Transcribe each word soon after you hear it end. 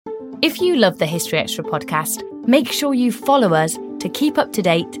If you love the History Extra podcast, make sure you follow us to keep up to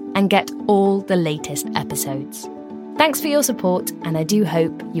date and get all the latest episodes. Thanks for your support, and I do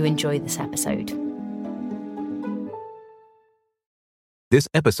hope you enjoy this episode. This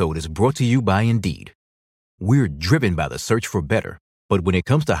episode is brought to you by Indeed. We're driven by the search for better, but when it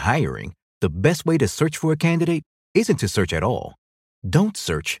comes to hiring, the best way to search for a candidate isn't to search at all. Don't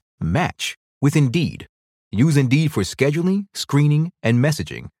search, match with Indeed. Use Indeed for scheduling, screening, and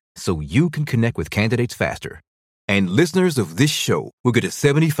messaging so you can connect with candidates faster. And listeners of this show will get a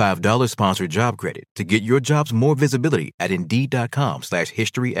 $75 sponsored job credit to get your jobs more visibility at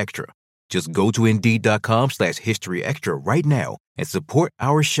Indeed.com/historyextra. Just go to Indeed.com/historyextra right now and support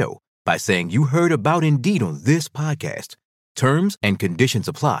our show by saying you heard about Indeed on this podcast. Terms and conditions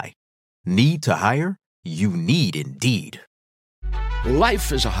apply. Need to hire? You need Indeed.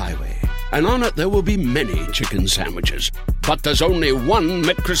 Life is a highway, and on it there will be many chicken sandwiches. But there's only one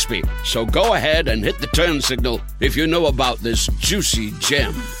McCrispy. So go ahead and hit the turn signal if you know about this juicy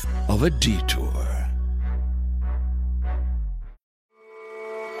gem of a detour.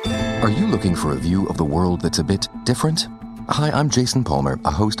 Are you looking for a view of the world that's a bit different? Hi, I'm Jason Palmer,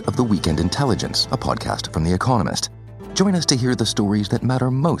 a host of The Weekend Intelligence, a podcast from The Economist. Join us to hear the stories that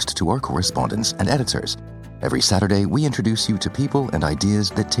matter most to our correspondents and editors. Every Saturday, we introduce you to people and ideas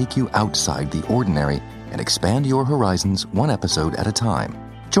that take you outside the ordinary and expand your horizons one episode at a time.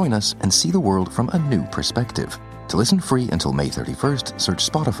 Join us and see the world from a new perspective. To listen free until May 31st, search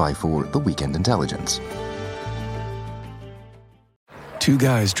Spotify for The Weekend Intelligence. Two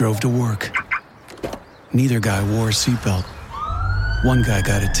guys drove to work. Neither guy wore a seatbelt. One guy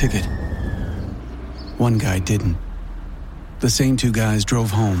got a ticket. One guy didn't. The same two guys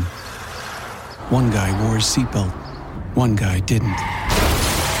drove home. One guy wore his seatbelt. One guy didn't.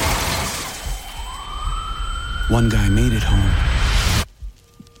 One guy made it home.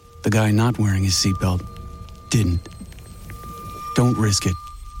 The guy not wearing his seatbelt didn't. Don't risk it.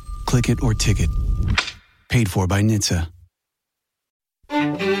 Click it or ticket. Paid for by NHTSA.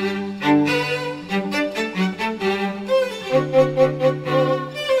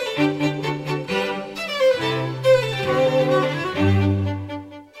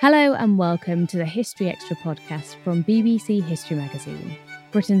 Hello and welcome to the History Extra podcast from BBC History Magazine,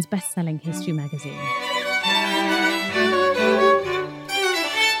 Britain's best-selling history magazine.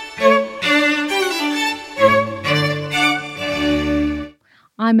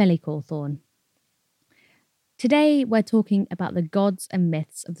 I'm Ellie Cawthorne. Today we're talking about the gods and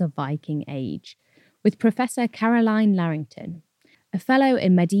myths of the Viking Age with Professor Caroline Larrington, a fellow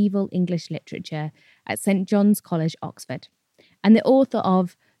in medieval English literature at St John's College, Oxford, and the author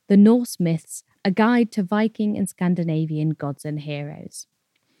of The Norse Myths, A Guide to Viking and Scandinavian Gods and Heroes.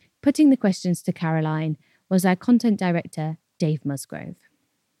 Putting the questions to Caroline was our content director, Dave Musgrove.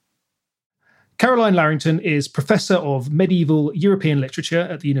 Caroline Larrington is Professor of Medieval European Literature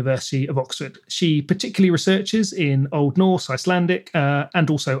at the University of Oxford. She particularly researches in Old Norse, Icelandic, and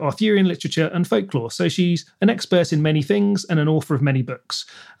also Arthurian literature and folklore. So she's an expert in many things and an author of many books.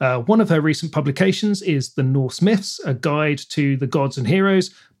 One of her recent publications is The Norse Myths, A Guide to the Gods and Heroes,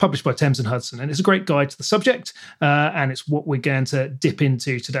 published by Thames and Hudson. And it's a great guide to the subject, and it's what we're going to dip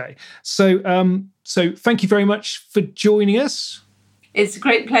into today. So thank you very much for joining us. It's a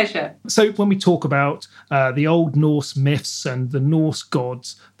great pleasure. So when we talk about the Old Norse myths and the Norse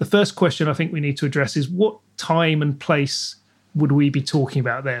gods, the first question I think we need to address is what time and place would we be talking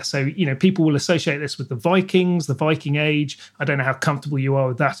about there? So, people will associate this with the Vikings, the Viking Age. I don't know how comfortable you are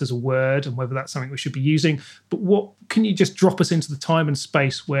with that as a word and whether that's something we should be using. But what can you just drop us into the time and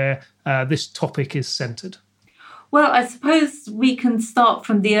space where this topic is centred? Well, I suppose we can start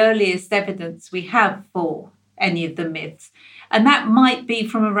from the earliest evidence we have for any of the myths. And that might be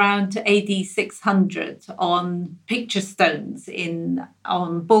from around AD 600 on picture stones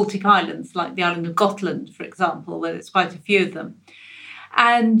on Baltic islands, like the island of Gotland, for example, where there's quite a few of them.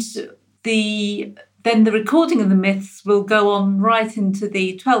 And then the recording of the myths will go on right into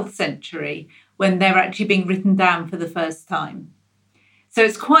the 12th century when they're actually being written down for the first time. So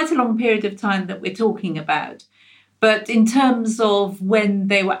it's quite a long period of time that we're talking about. But in terms of when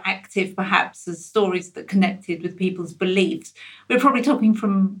they were active, perhaps as stories that connected with people's beliefs, we're probably talking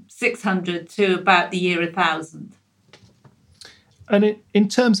from 600 to about the year 1000. And in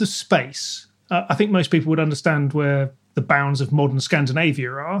terms of space, I think most people would understand where the bounds of modern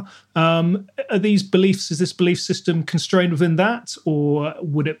Scandinavia are. Are these beliefs, is this belief system constrained within that, or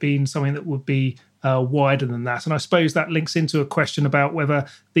would it be something that would be wider than that? And I suppose that links into a question about whether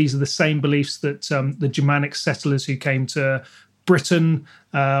these are the same beliefs that the Germanic settlers who came to Britain,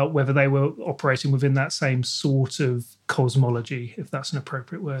 whether they were operating within that same sort of cosmology, if that's an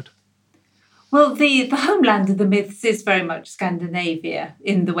appropriate word. Well, the homeland of the myths is very much Scandinavia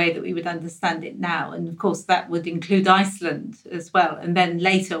in the way that we would understand it now. And of course, that would include Iceland as well. And then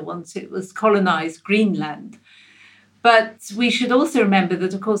later, once it was colonized, Greenland. But we should also remember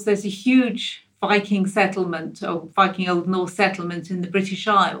that, of course, there's a huge Viking settlement or Viking Old Norse settlement in the British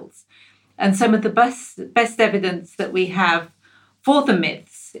Isles. And some of the best evidence that we have for the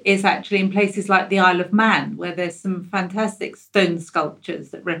myths is actually in places like the Isle of Man, where there's some fantastic stone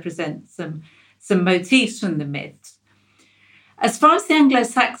sculptures that represent some motifs from the myths. As far as the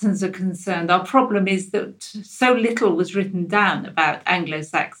Anglo-Saxons are concerned, our problem is that so little was written down about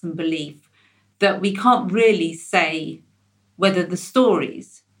Anglo-Saxon belief that we can't really say whether the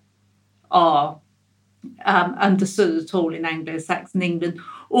stories are understood at all in Anglo-Saxon England.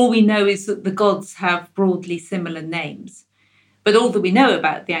 All we know is that the gods have broadly similar names. But all that we know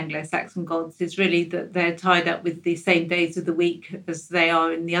about the Anglo-Saxon gods is really that they're tied up with the same days of the week as they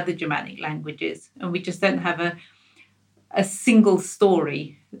are in the other Germanic languages. And we just don't have a single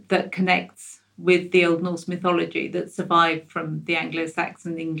story that connects with the Old Norse mythology that survived from the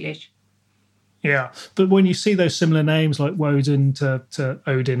Anglo-Saxon English. Yeah, but when you see those similar names like Woden to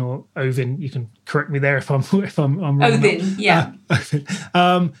Odin or Ovin, you can correct me there if I'm wrong. Odin, yeah.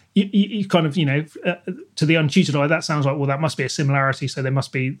 You kind of, to the untutored eye, that sounds like, well, that must be a similarity, so there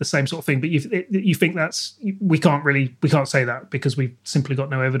must be the same sort of thing. But you think we can't say that because we've simply got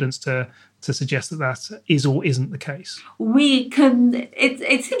no evidence to suggest that is or isn't the case. We can.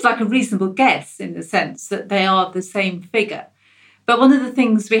 It seems like a reasonable guess in the sense that they are the same figure. But one of the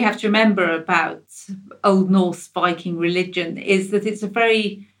things we have to remember about Old Norse Viking religion is that it's a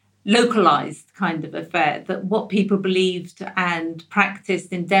very localized kind of affair, that what people believed and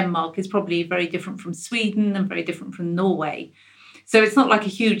practiced in Denmark is probably very different from Sweden and very different from Norway. So it's not like a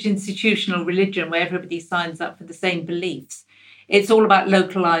huge institutional religion where everybody signs up for the same beliefs. It's all about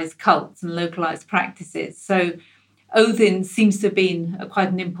localized cults and localized practices. So Odin seems to have been quite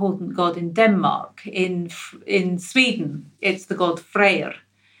an important god in Denmark. In Sweden, it's the god Freyr.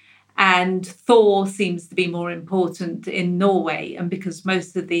 And Thor seems to be more important in Norway. And because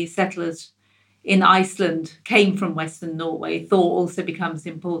most of the settlers in Iceland came from Western Norway, Thor also becomes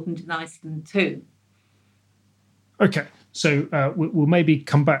important in Iceland too. Okay, so we'll maybe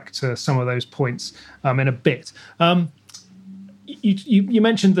come back to some of those points in a bit. You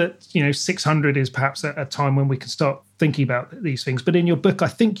mentioned that 600 is perhaps a time when we can start thinking about these things, but in your book I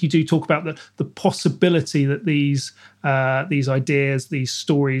think you do talk about the possibility that these ideas, these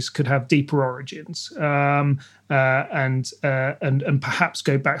stories could have deeper origins and perhaps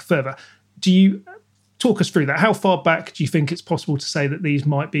go back further. Do you talk us through that? How far back do you think it's possible to say that these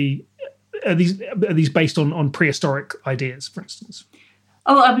might be? Are these based on prehistoric ideas, for instance?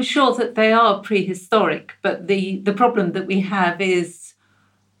 Oh, I'm sure that they are prehistoric, but the problem that we have is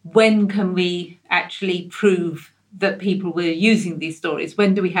when can we actually prove that people were using these stories?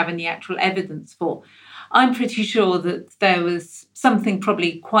 When do we have any actual evidence for? I'm pretty sure that there was something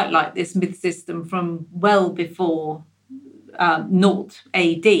probably quite like this myth system from well before 0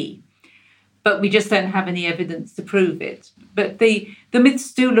 AD, but we just don't have any evidence to prove it. But the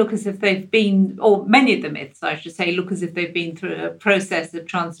myths do look as if they've been, or many of the myths, I should say, look as if they've been through a process of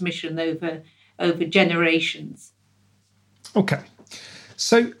transmission over generations. Okay.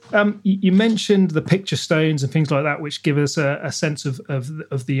 So you mentioned the picture stones and things like that, which give us a sense of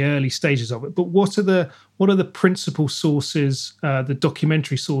the early stages of it. But what are the principal sources, the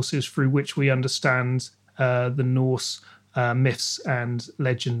documentary sources through which we understand the Norse myths and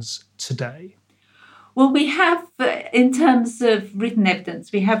legends today? Well, we have, in terms of written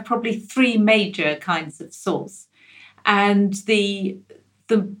evidence, we have probably three major kinds of source. And the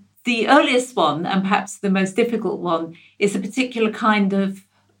earliest one, and perhaps the most difficult one, is a particular kind of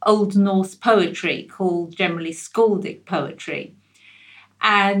Old Norse poetry called generally skaldic poetry.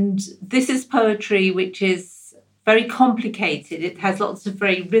 And this is poetry which is very complicated. It has lots of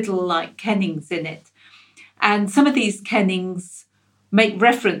very riddle-like kennings in it. And some of these kennings make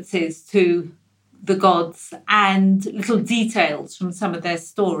references to the gods and little details from some of their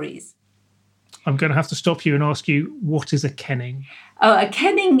stories. I'm going to have to stop you and ask you, what is a kenning? A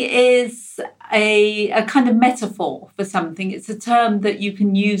kenning is a kind of metaphor for something. It's a term that you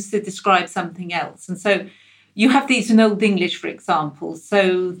can use to describe something else. And so you have these in Old English, for example.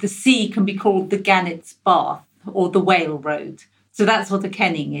 So the sea can be called the Gannet's Bath or the Whale Road. So that's what a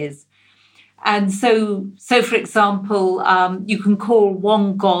kenning is. And so for example, you can call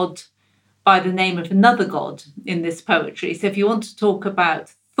one god by the name of another god in this poetry. So if you want to talk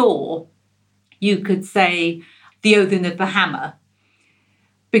about Thor, you could say the Odin of the hammer,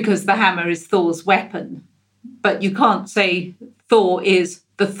 because the hammer is Thor's weapon. But you can't say Thor is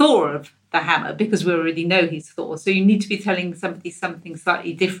the Thor of the hammer because we already know he's Thor. So you need to be telling somebody something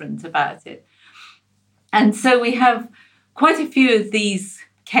slightly different about it. And so we have quite a few of these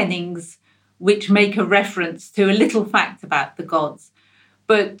kennings which make a reference to a little fact about the gods.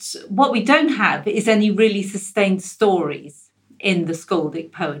 But what we don't have is any really sustained stories in the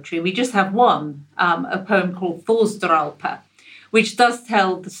skaldic poetry. We just have one, a poem called Thorsdralpa, which does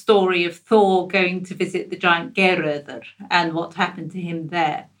tell the story of Thor going to visit the giant Geirröðr and what happened to him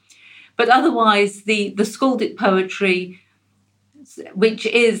there. But otherwise, the skaldic poetry, which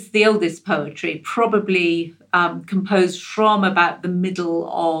is the oldest poetry, probably composed from about the middle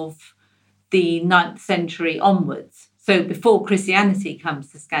of the 9th century onwards. So before Christianity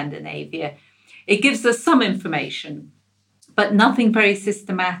comes to Scandinavia, it gives us some information, but nothing very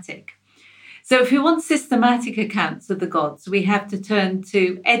systematic. So if we want systematic accounts of the gods, we have to turn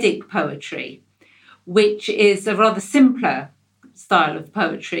to Eddic poetry, which is a rather simpler style of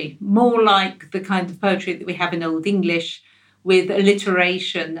poetry, more like the kind of poetry that we have in Old English, with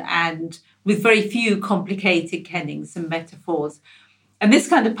alliteration and with very few complicated kennings and metaphors. And this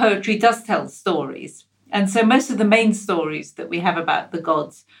kind of poetry does tell stories. And so most of the main stories that we have about the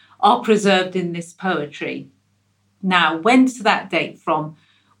gods are preserved in this poetry. Now, when's that date from?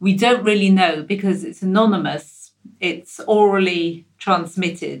 We don't really know because it's anonymous, it's orally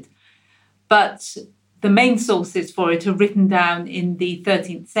transmitted. But the main sources for it are written down in the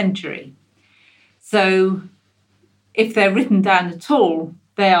 13th century. So if they're written down at all,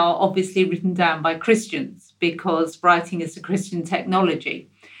 they are obviously written down by Christians because writing is a Christian technology.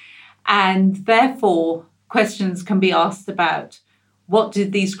 And therefore, questions can be asked about what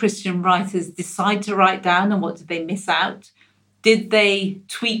did these Christian writers decide to write down and what did they miss out? Did they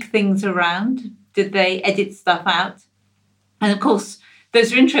tweak things around? Did they edit stuff out? And of course,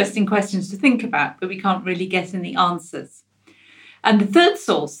 those are interesting questions to think about, but we can't really get any answers. And the third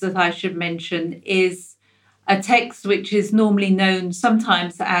source that I should mention is a text which is normally known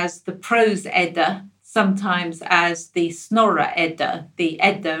sometimes as the Prose Edda, sometimes as the Snorra Edda, the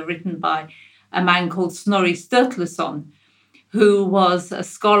Edda written by a man called Snorri Sturluson, who was a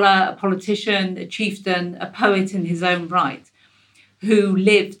scholar, a politician, a chieftain, a poet in his own right, who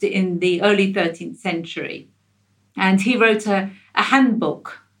lived in the early 13th century. And he wrote a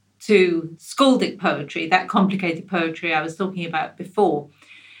handbook to skaldic poetry, that complicated poetry I was talking about before.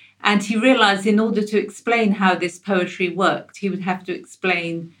 And he realized in order to explain how this poetry worked, he would have to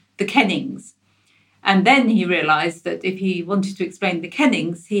explain the kennings. And then he realized that if he wanted to explain the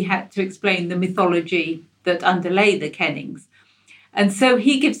kennings, he had to explain the mythology that underlay the kennings. And so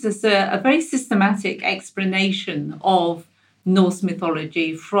he gives us a very systematic explanation of Norse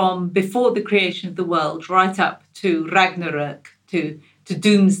mythology from before the creation of the world right up to Ragnarök, to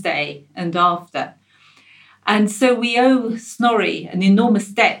Doomsday and after. And so we owe Snorri an enormous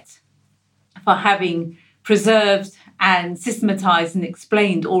debt for having preserved and systematized and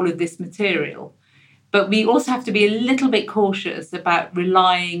explained all of this material. But we also have to be a little bit cautious about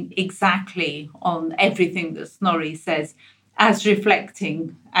relying exactly on everything that Snorri says as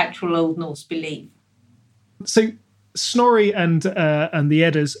reflecting actual Old Norse belief. So Snorri and the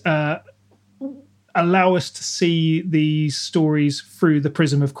Eddas allow us to see these stories through the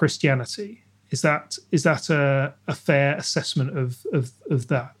prism of Christianity. Is that a fair assessment of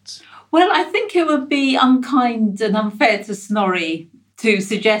that? Well, I think it would be unkind and unfair to Snorri to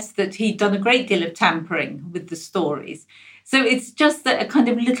suggest that he'd done a great deal of tampering with the stories. So it's just a kind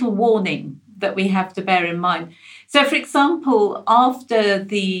of little warning that we have to bear in mind. So, for example, after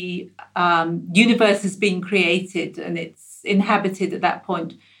the universe has been created and it's inhabited at that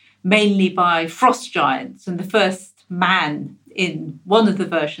point mainly by frost giants, and the first man in one of the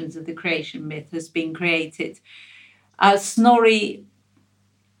versions of the creation myth has been created, Snorri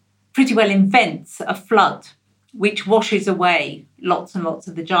pretty well invents a flood which washes away lots and lots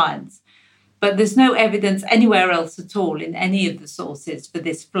of the giants. But there's no evidence anywhere else at all in any of the sources for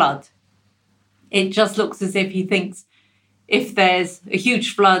this flood. It just looks as if he thinks if there's a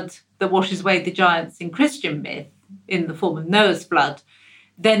huge flood that washes away the giants in Christian myth in the form of Noah's flood,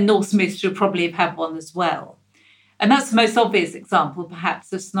 then Norse myth should probably have had one as well. And that's the most obvious example,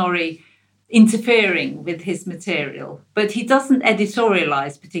 perhaps, of Snorri interfering with his material. But he doesn't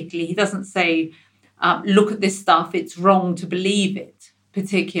editorialize particularly. He doesn't say, look at this stuff, it's wrong to believe it,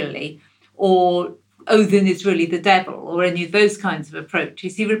 particularly, or Odin is really the devil, or any of those kinds of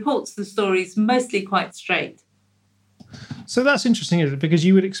approaches. He reports the stories mostly quite straight. So that's interesting, isn't it? Because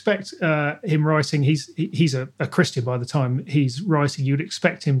you would expect him writing. He's a Christian by the time he's writing. You would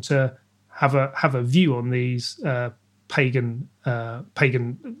expect him to have a view on these pagan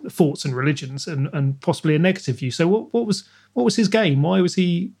thoughts and religions, and possibly a negative view. So what was his game? Why was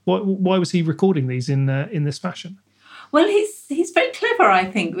he recording these in this fashion? Well, he's very clever, I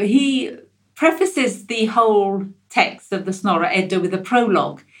think. He prefaces the whole text of the Snorra Edda with a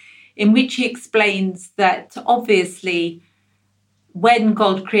prologue in which he explains that obviously when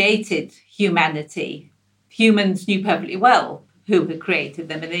God created humanity, humans knew perfectly well who had created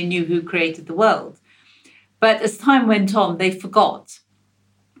them, and they knew who created the world. But as time went on, they forgot.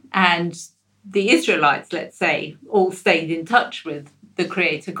 And the Israelites, let's say, all stayed in touch with the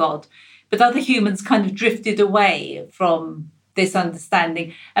creator God. But other humans kind of drifted away from this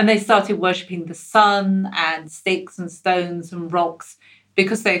understanding, and they started worshipping the sun and sticks and stones and rocks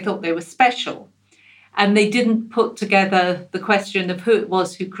because they thought they were special. And they didn't put together the question of who it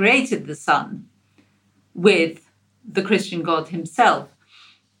was who created the sun with the Christian God himself.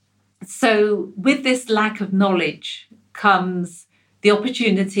 So with this lack of knowledge comes the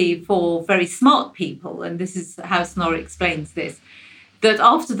opportunity for very smart people, and this is how Snorri explains this, that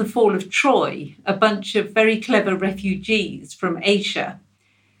after the fall of Troy, a bunch of very clever refugees from Asia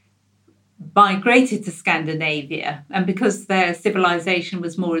migrated to Scandinavia, and because their civilization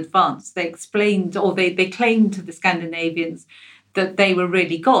was more advanced, they explained, or they claimed to the Scandinavians that they were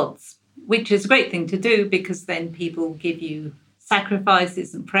really gods, which is a great thing to do because then people give you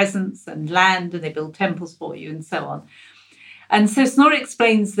sacrifices and presents and land, and they build temples for you and so on. And so Snorri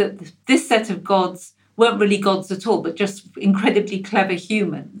explains that this set of gods weren't really gods at all, but just incredibly clever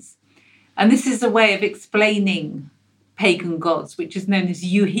humans. And this is a way of explaining pagan gods, which is known as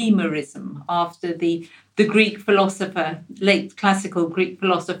euhemerism, after the Greek philosopher, late classical Greek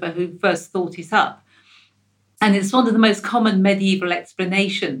philosopher who first thought it up. And it's one of the most common medieval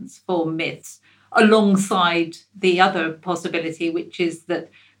explanations for myths, alongside the other possibility, which is that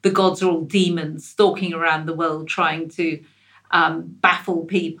the gods are all demons stalking around the world trying to baffle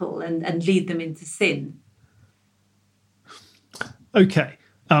people and lead them into sin. Okay.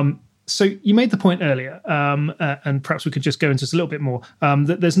 So you made the point earlier, and perhaps we could just go into this a little bit more,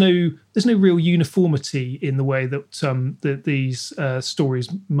 that there's no real uniformity in the way that these stories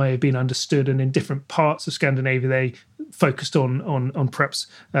may have been understood, and in different parts of Scandinavia they focused on perhaps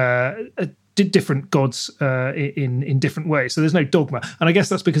different gods in different ways. So there's no dogma, and I guess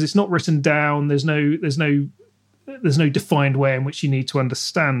that's because it's not written down. There's no defined way in which you need to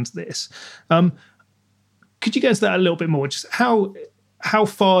understand this. Could you go into that a little bit more? Just how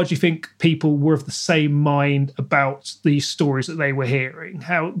far do you think people were of the same mind about these stories that they were hearing?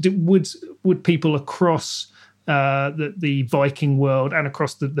 Would people across the Viking world and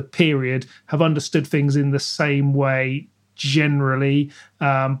across the period have understood things in the same way generally,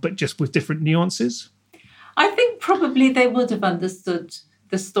 but just with different nuances? I think probably they would have understood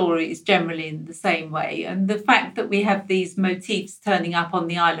the stories generally in the same way. And the fact that we have these motifs turning up on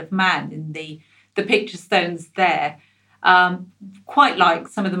the Isle of Man in the picture stones there, quite like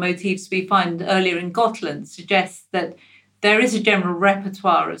some of the motifs we find earlier in Gotland, suggests that there is a general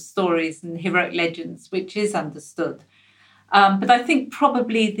repertoire of stories and heroic legends which is understood. But I think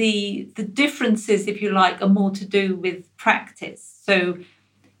probably the differences, if you like, are more to do with practice. So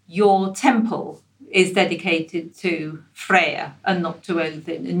your temple is dedicated to Freya and not to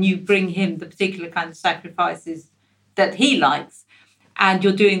Odin, and you bring him the particular kind of sacrifices that he likes, and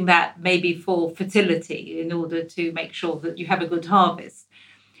you're doing that maybe for fertility in order to make sure that you have a good harvest.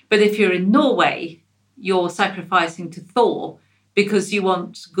 But if you're in Norway, you're sacrificing to Thor because you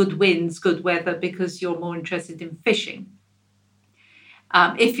want good winds, good weather, because you're more interested in fishing.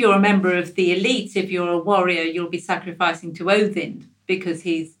 If you're a member of the elite, if you're a warrior, you'll be sacrificing to Odin because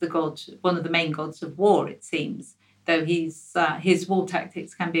he's the god, one of the main gods of war, it seems, though his war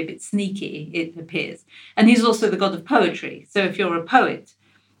tactics can be a bit sneaky, it appears. And he's also the god of poetry. So if you're a poet,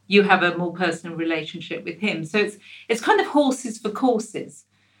 you have a more personal relationship with him. So it's kind of horses for courses.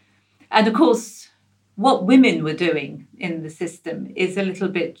 And of course, what women were doing in the system is a little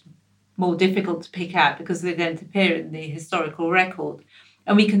bit more difficult to pick out because they don't appear in the historical record.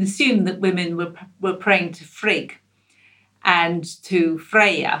 And we can assume that women were praying to Frigg and to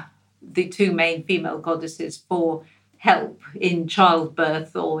Freya, the two main female goddesses, for help in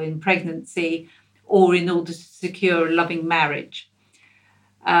childbirth or in pregnancy or in order to secure a loving marriage.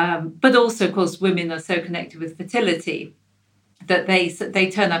 But also, of course, women are so connected with fertility that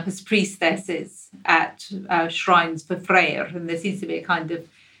they turn up as priestesses at shrines for Freya, and there seems to be a kind of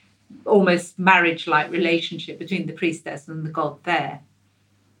almost marriage-like relationship between the priestess and the god there.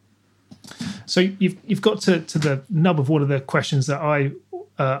 So you've got to the nub of one of the questions that I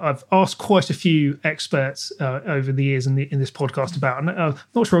I've asked quite a few experts over the years in this podcast about, and I'm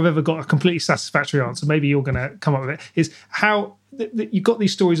not sure I've ever got a completely satisfactory answer. Maybe you're going to come up with it. Is how you've got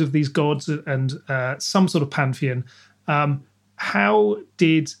these stories of these gods and some sort of pantheon.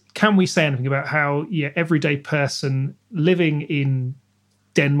 Can we say anything about how everyday person living in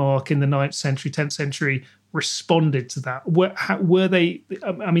Denmark in the 9th century, 10th century responded to that? Were they?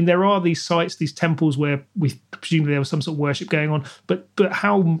 I mean, there are these sites, these temples where we presumably there was some sort of worship going on, but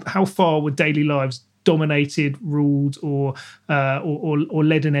how far were daily lives dominated, ruled, or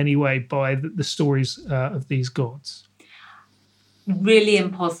led in any way by the stories of these gods? Really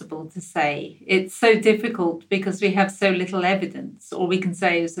impossible to say. It's so difficult because we have so little evidence. All we can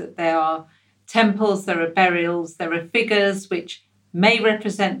say is that there are temples, there are burials, there are figures which may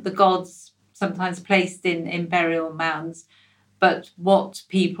represent the gods, sometimes placed in burial mounds, but what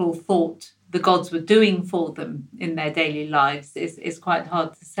people thought the gods were doing for them in their daily lives is quite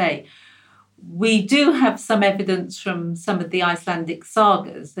hard to say. We do have some evidence from some of the Icelandic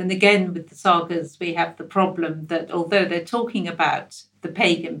sagas. And again, with the sagas, we have the problem that although they're talking about the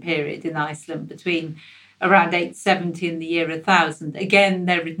pagan period in Iceland between around 870 and the year 1000, again,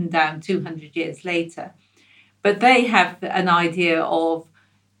 they're written down 200 years later. But they have an idea of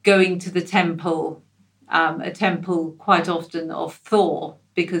going to the temple, a temple quite often of Thor,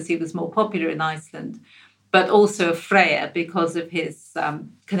 because he was more popular in Iceland, but also of Freyr because of his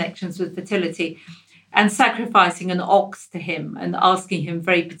connections with fertility, and sacrificing an ox to him and asking him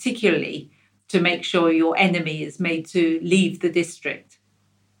very particularly to make sure your enemy is made to leave the district.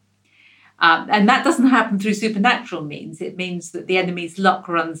 And that doesn't happen through supernatural means. It means that the enemy's luck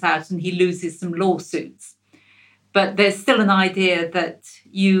runs out and he loses some lawsuits. But there's still an idea that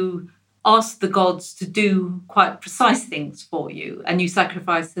you ask the gods to do quite precise things for you and you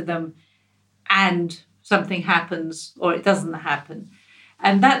sacrifice to them and something happens or it doesn't happen.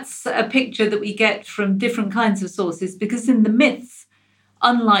 And that's a picture that we get from different kinds of sources, because in the myths,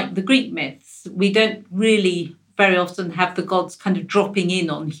 unlike the Greek myths, we don't really very often have the gods kind of dropping in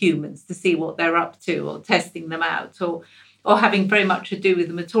on humans to see what they're up to or testing them out or having very much to do with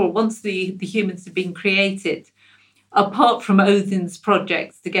them at all. Once the humans have been created, apart from Odin's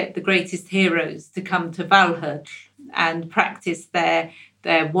projects to get the greatest heroes to come to Valhalla and practice their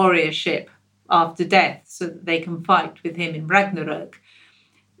warriorship after death so that they can fight with him in Ragnarok,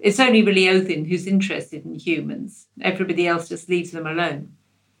 it's only really Odin who's interested in humans. Everybody else just leaves them alone.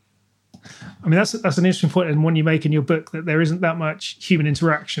 I mean, that's an interesting point, and one you make in your book, that there isn't that much human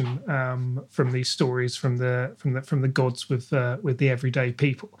interaction from these stories from the gods with the everyday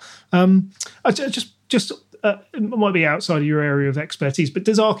people. It might be outside of your area of expertise, but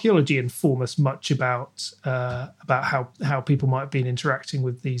does archaeology inform us much about how people might have been interacting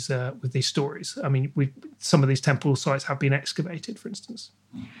with these stories? I mean, some of these temple sites have been excavated, for instance.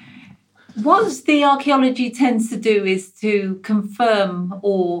 What the archaeology tends to do is to confirm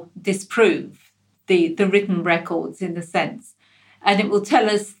or disprove the written records, in a sense. And it will tell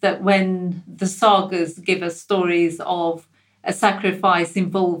us that when the sagas give us stories of a sacrifice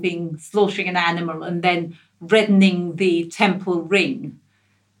involving slaughtering an animal and then reddening the temple ring,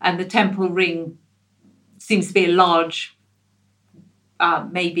 and the temple ring seems to be a large,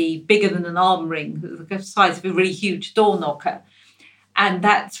 maybe bigger than an arm ring, the size of a really huge door knocker, and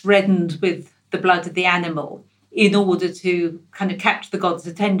that's reddened with the blood of the animal in order to kind of capture the god's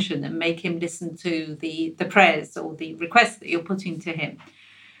attention and make him listen to the prayers or the requests that you're putting to him.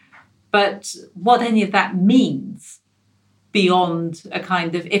 But what any of that means beyond a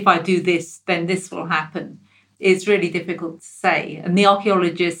kind of, if I do this, then this will happen, is really difficult to say. And the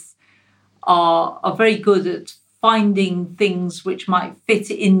archaeologists are very good at finding things which might fit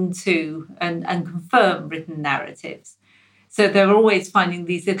into and confirm written narratives. So they're always finding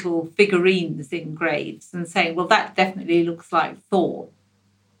these little figurines in graves and saying, well, that definitely looks like Thor.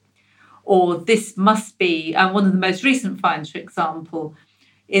 Or this must be, and one of the most recent finds, for example,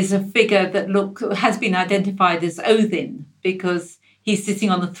 is a figure that has been identified as Odin, because he's sitting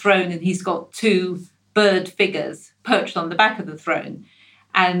on the throne and he's got two bird figures perched on the back of the throne.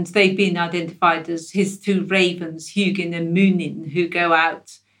 And they've been identified as his two ravens, Hugin and Munin, who go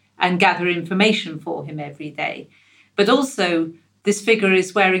out and gather information for him every day. But also, this figure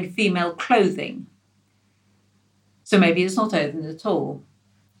is wearing female clothing. So maybe it's not Odin at all.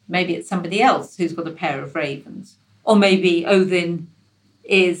 Maybe it's somebody else who's got a pair of ravens. Or maybe Odin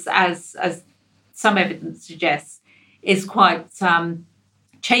is, as some evidence suggests, is quite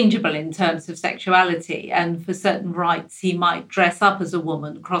changeable in terms of sexuality. And for certain rites, he might dress up as a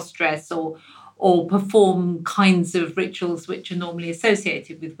woman, cross-dress, or perform kinds of rituals which are normally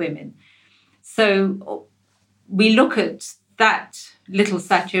associated with women. So we look at that little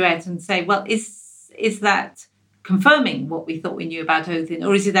statuette and say, well, is that confirming what we thought we knew about Odin,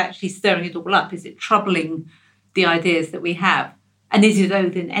 or is it actually stirring it all up? Is it troubling the ideas that we have? And is it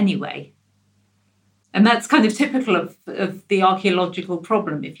Odin anyway? And that's kind of typical of the archaeological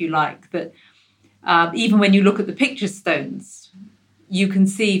problem, if you like, that even when you look at the picture stones, you can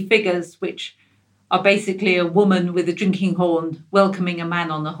see figures which are basically a woman with a drinking horn welcoming a man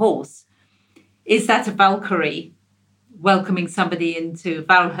on a horse. Is that a Valkyrie welcoming somebody into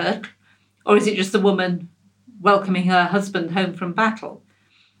Valhalla, or is it just a woman welcoming her husband home from battle?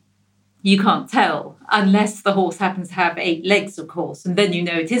 You can't tell, unless the horse happens to have 8 legs, of course, and then you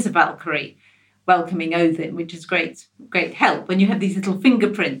know it is a Valkyrie welcoming Odin, which is great help. When you have these little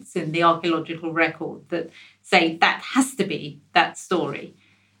fingerprints in the archaeological record that say that has to be that story,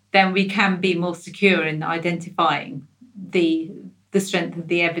 then we can be more secure in identifying the strength of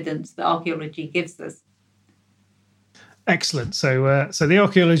the evidence that archaeology gives us. Excellent. So the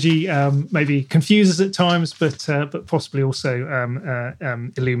archaeology maybe confuses at times, but possibly also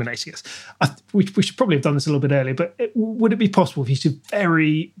illuminating us. We should probably have done this a little bit earlier, but would it be possible for you to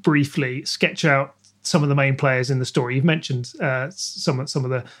very briefly sketch out some of the main players in the story? You've mentioned some of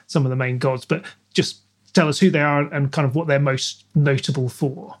the main gods, but just tell us who they are and kind of what they're most notable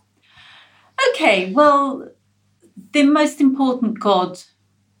for. Okay, well, the most important god,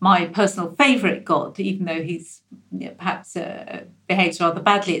 my personal favourite god, even though he's perhaps behaves rather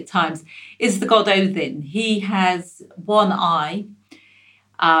badly at times, is the god Odin. He has one eye.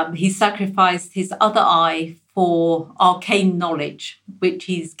 He sacrificed his other eye for arcane knowledge, which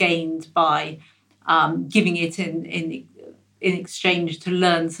he's gained by giving it in exchange to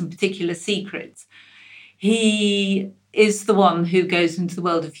learn some particular secrets. He is the one who goes into the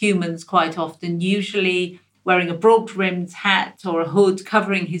world of humans quite often, usually wearing a broad-brimmed hat or a hood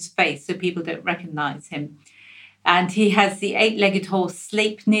covering his face so people don't recognise him. And he has the 8-legged horse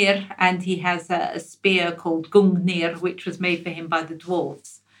Sleipnir, and he has a spear called Gungnir, which was made for him by the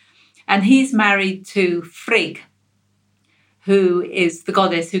dwarves. And he's married to Frigg, who is the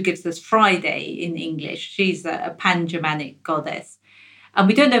goddess who gives us Friday in English. She's a pan-Germanic goddess. And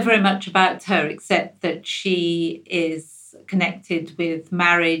we don't know very much about her, except that she is connected with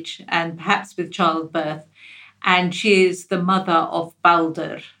marriage and perhaps with childbirth. And she is the mother of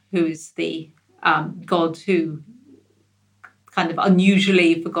Baldur, who is the god who, kind of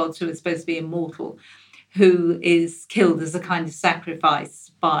unusually for gods who are supposed to be immortal, who is killed as a kind of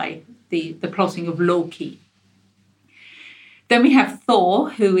sacrifice by the plotting of Loki. Then we have Thor,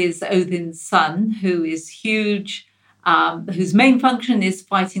 who is Odin's son, who is huge, whose main function is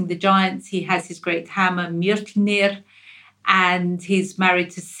fighting the giants. He has his great hammer, Mjolnir, and he's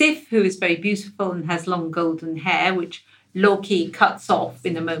married to Sif, who is very beautiful and has long golden hair, which Loki cuts off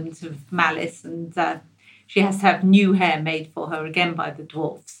in a moment of malice, and she has to have new hair made for her again by the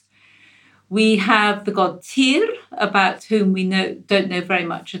dwarfs. We have the god Tyr, about whom we don't know very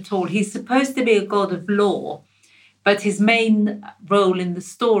much at all. He's supposed to be a god of law, but his main role in the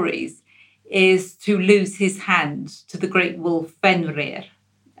stories is to lose his hand to the great wolf Fenrir.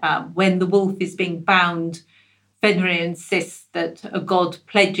 When the wolf is being bound, Fenrir insists that a god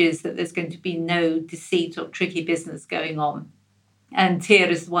pledges that there's going to be no deceit or tricky business going on. And Tyr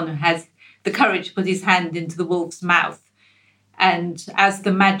is the one who has the courage to put his hand into the wolf's mouth. And as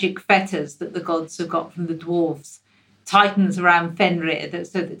the magic fetters that the gods have got from the dwarves tightens around Fenrir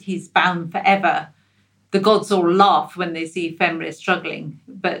so that he's bound forever, the gods all laugh when they see Fenrir struggling.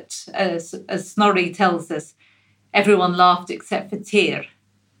 But as Snorri tells us, everyone laughed except for Tyr.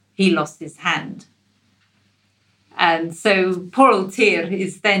 He lost his hand. And so poor old Tyr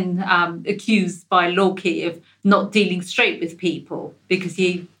is then accused by Loki of not dealing straight with people because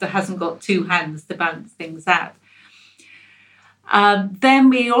he hasn't got 2 hands to balance things out. Then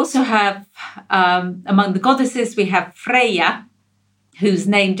we also have, among the goddesses, we have Freya, whose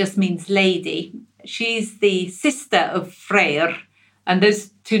name just means lady. She's the sister of Freyr, and those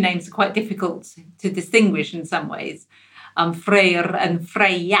 2 names are quite difficult to distinguish in some ways, Freyr and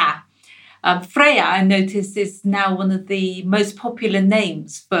Freya. Freya, I noticed, is now one of the most popular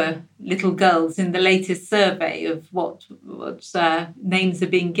names for little girls in the latest survey of what names are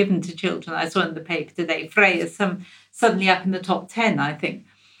being given to children. I saw in the paper today, Freya is suddenly up in the top 10, I think.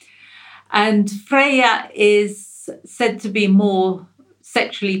 And Freya is said to be more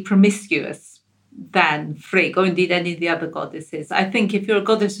sexually promiscuous than Frigg, or indeed any of the other goddesses. I think if you're a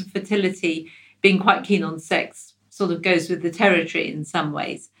goddess of fertility, being quite keen on sex sort of goes with the territory in some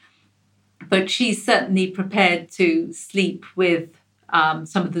ways. But she's certainly prepared to sleep with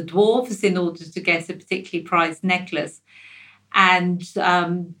some of the dwarves in order to get a particularly prized necklace. And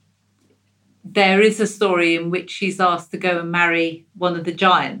there is a story in which she's asked to go and marry one of the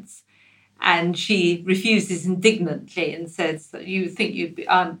giants, and she refuses indignantly and says, you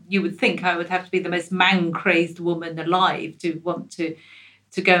would think I would have to be the most man-crazed woman alive to want to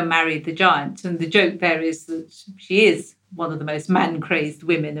go and marry the giant. And the joke there is that she is one of the most man-crazed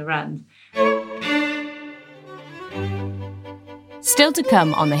women around. Still to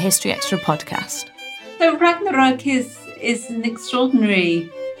come on the History Extra podcast. So Ragnarok is an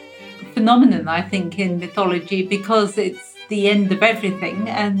extraordinary phenomenon, I think, in mythology, because it's the end of everything.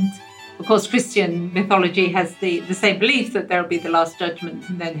 And of course, Christian mythology has the same belief that there will be the last judgment,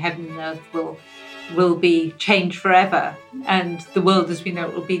 and then heaven and earth will be changed forever, and the world as we know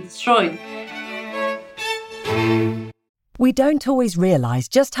it will be destroyed. We don't always realise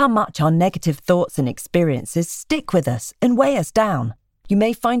just how much our negative thoughts and experiences stick with us and weigh us down. You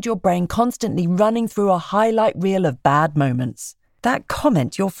may find your brain constantly running through a highlight reel of bad moments. That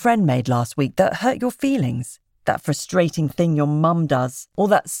comment your friend made last week that hurt your feelings. That frustrating thing your mum does. Or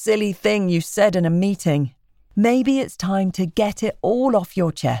that silly thing you said in a meeting. Maybe it's time to get it all off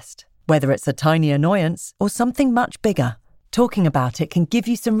your chest. Whether it's a tiny annoyance or something much bigger, talking about it can give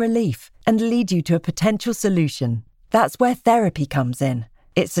you some relief and lead you to a potential solution. That's where therapy comes in.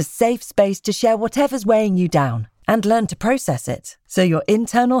 It's a safe space to share whatever's weighing you down and learn to process it, so your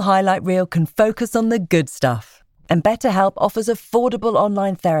internal highlight reel can focus on the good stuff. And BetterHelp offers affordable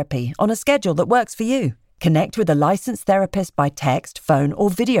online therapy on a schedule that works for you. Connect with a licensed therapist by text, phone, or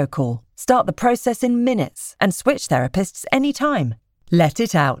video call. Start the process in minutes and switch therapists anytime. Let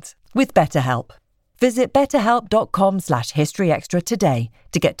it out with BetterHelp. Visit betterhelp.com/historyextra today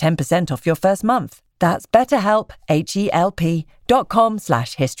to get 10% off your first month. That's BetterHelp,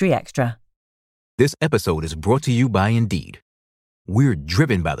 HELP.com/historyextra. This episode is brought to you by Indeed. We're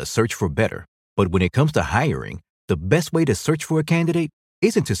driven by the search for better, but when it comes to hiring, the best way to search for a candidate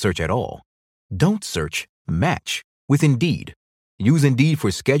isn't to search at all. Don't search, match with Indeed. Use Indeed for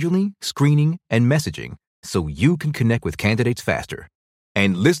scheduling, screening, and messaging so you can connect with candidates faster.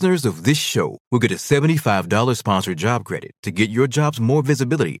 And listeners of this show will get a $75 sponsored job credit to get your jobs more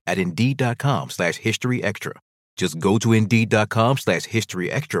visibility at Indeed.com/historyextra. Just go to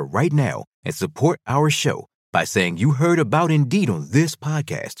Indeed.com/historyextra right now and support our show by saying you heard about Indeed on this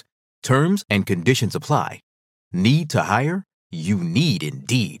podcast. Terms and conditions apply. Need to hire? You need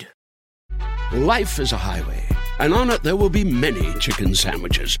Indeed. Life is a highway, and on it there will be many chicken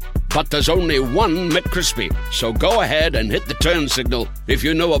sandwiches. But there's only one McCrispy. So go ahead and hit the turn signal if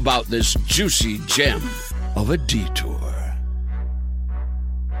you know about this juicy gem of a detour.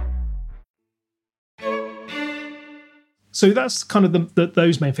 So that's kind of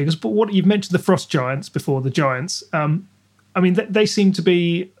those main figures. But what you've mentioned, the frost giants before, the giants. They seem to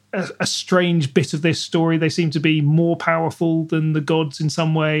be a strange bit of this story. They seem to be more powerful than the gods in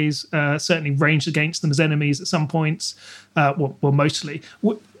some ways, certainly ranged against them as enemies at some points, mostly.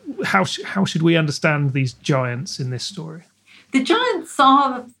 How should we understand these giants in this story? The giants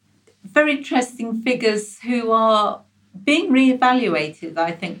are very interesting figures who are being reevaluated,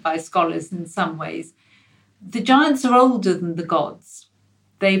 I think, by scholars in some ways. The giants are older than the gods.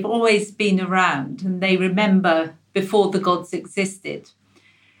 They've always been around, and they remember before the gods existed.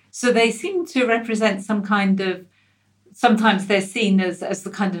 So they seem to represent some kind of, sometimes they're seen as the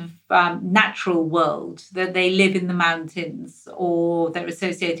kind of natural world, that they live in the mountains, or they're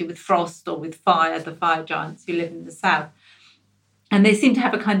associated with frost or with fire, the fire giants who live in the south. And they seem to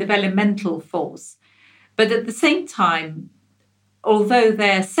have a kind of elemental force. But at the same time, although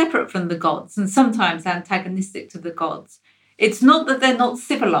they're separate from the gods and sometimes antagonistic to the gods, it's not that they're not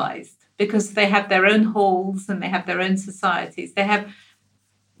civilized, because they have their own halls and they have their own societies. They have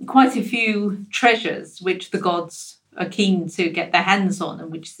quite a few treasures which the gods are keen to get their hands on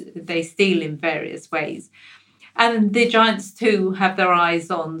and which they steal in various ways. And the giants too have their eyes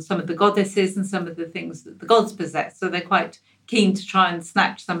on some of the goddesses and some of the things that the gods possess. So they're quite keen to try and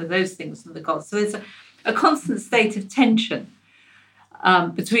snatch some of those things from the gods. So there's a constant state of tension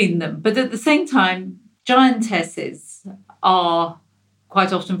between them. But at the same time, giantesses are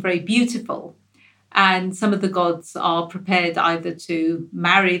quite often very beautiful. And some of the gods are prepared either to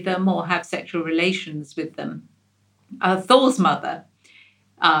marry them or have sexual relations with them. Thor's mother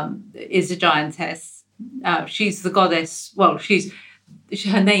is a giantess. She's the goddess. Well,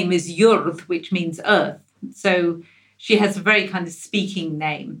 her name is Jörð, which means earth. So she has a very kind of speaking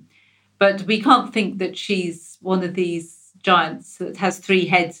name. But we can't think that she's one of these giants that has 3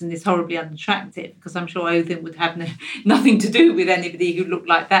 heads and is horribly unattractive, because I'm sure Odin would have nothing to do with anybody who looked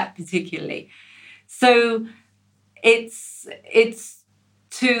like that particularly. So it's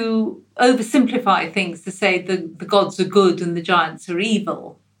to oversimplify things to say the gods are good and the giants are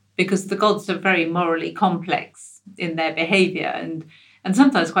evil, because the gods are very morally complex in their behaviour and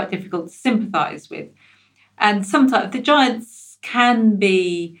sometimes quite difficult to sympathise with. And sometimes the giants can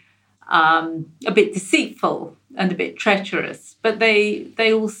be a bit deceitful and a bit treacherous, but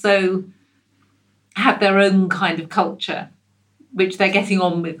they also have their own kind of culture, which they're getting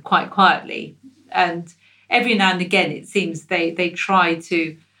on with quite quietly. And every now and again, it seems they try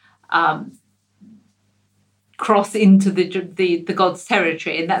to cross into the god's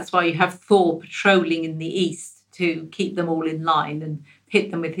territory, and that's why you have Thor patrolling in the east to keep them all in line and hit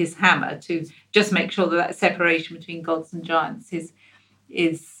them with his hammer to just make sure that separation between gods and giants is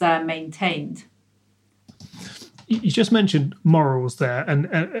maintained. You just mentioned morals there,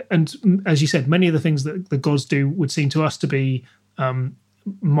 and as you said, many of the things that the gods do would seem to us to be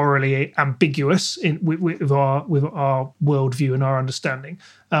morally ambiguous with our worldview and our understanding,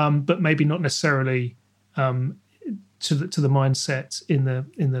 but maybe not necessarily to the mindset in the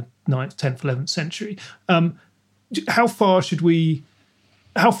 9th, 10th, 11th century. How far do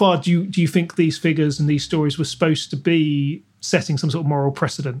you think these figures and these stories were supposed to be setting some sort of moral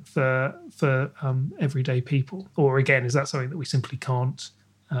precedent for everyday people? Or again, is that something that we simply can't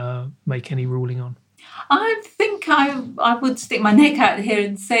make any ruling on? I think I would stick my neck out here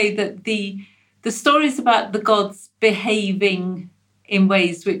and say that the stories about the gods behaving in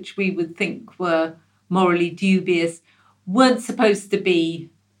ways which we would think were morally dubious weren't supposed to be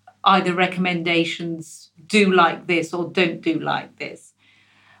either recommendations, do like this or don't do like this.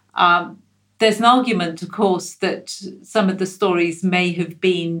 There's an argument, of course, that some of the stories may have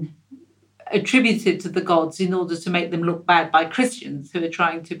been attributed to the gods in order to make them look bad by Christians who are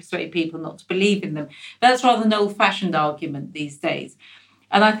trying to persuade people not to believe in them. That's rather an old-fashioned argument these days.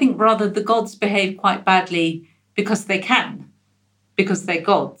 And I think rather the gods behave quite badly because they can, because they're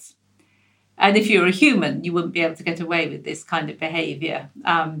gods. And if you're a human, you wouldn't be able to get away with this kind of behaviour.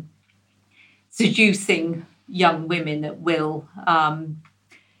 Seducing young women at will,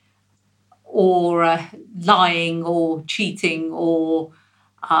 or lying or cheating or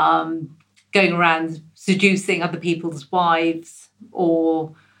going around seducing other people's wives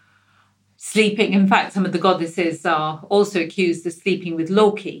or sleeping. In fact, some of the goddesses are also accused of sleeping with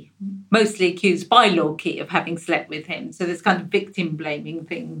Loki, mostly accused by Loki of having slept with him. So there's kind of victim blaming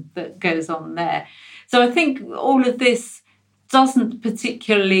thing that goes on there. So I think all of this doesn't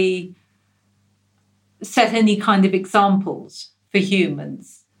particularly set any kind of examples for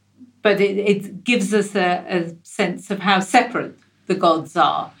humans, but it gives us a sense of how separate the gods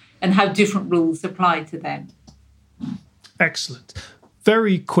are and how different rules apply to them. Excellent.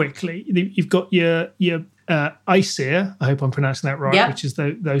 Very quickly, you've got your Aesir, I hope I'm pronouncing that right, which is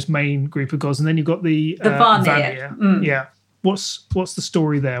those main group of gods, and then you've got the Vanir. Yeah. What's the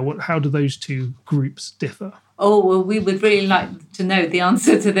story there? How do those two groups differ? Oh, well, we would really like to know the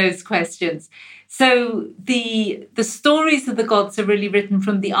answer to those questions. So the stories of the gods are really written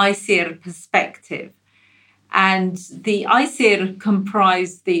from the Aesir perspective. And the Aesir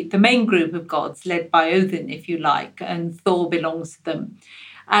comprise the main group of gods led by Odin, if you like, and Thor belongs to them.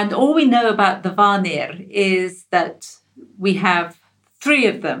 And all we know about the Vanir is that we have 3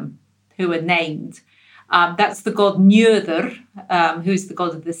 of them who are named. That's the god Njörður, who's the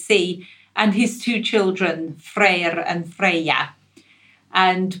god of the sea, and his 2 children, Freyr and Freyja.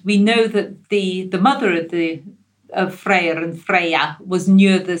 And we know that the mother of Freyr and Freyja was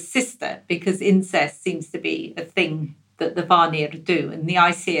Njörður's sister, because incest seems to be a thing that the Vanir do and the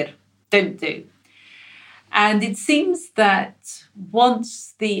Aesir don't do. And it seems that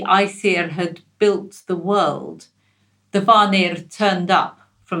once the Aesir had built the world, the Vanir turned up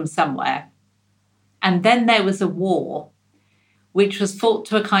from somewhere. And then there was a war, which was fought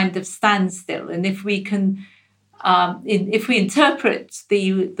to a kind of standstill. And if we can if we interpret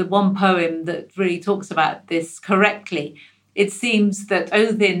the one poem that really talks about this correctly, it seems that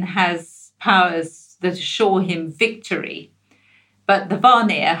Odin has powers that assure him victory, but the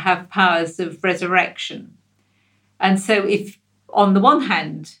Vanir have powers of resurrection. And so if, on the one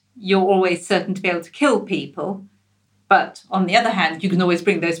hand, you're always certain to be able to kill people, but on the other hand, you can always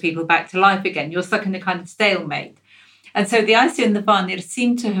bring those people back to life again, you're stuck in a kind of stalemate. And so the Aesir and the Vanir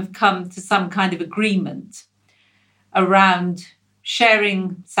seem to have come to some kind of agreement around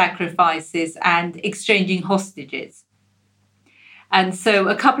sharing sacrifices and exchanging hostages. And so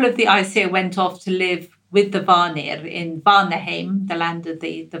a couple of the Aesir went off to live with the Vanir in Vanaheim, the land of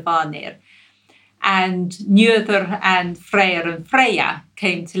the Vanir. And Njörður and Freyr and Freyja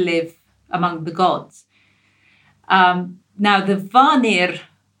came to live among the gods. Now the Vanir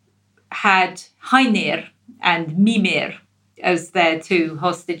had Hænir and Mimir as their 2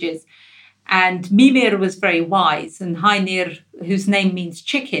 hostages. And Mimir was very wise, and Heinir, whose name means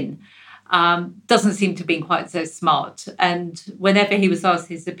chicken, doesn't seem to have been quite so smart. And whenever he was asked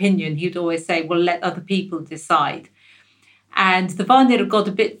his opinion, he'd always say, well, let other people decide. And the Vanir got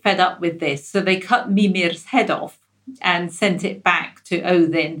a bit fed up with this, so they cut Mimir's head off and sent it back to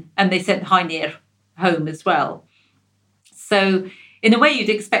Odin, and they sent Heinir home as well. So in a way, you'd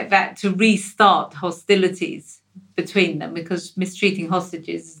expect that to restart hostilities between them, because mistreating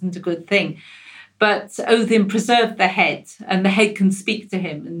hostages isn't a good thing. But Odin preserved the head, and the head can speak to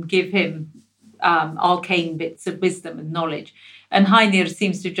him and give him arcane bits of wisdom and knowledge. And Heinir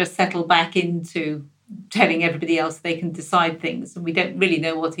seems to just settle back into telling everybody else they can decide things, and we don't really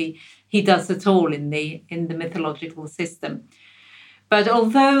know what he does at all in the mythological system. But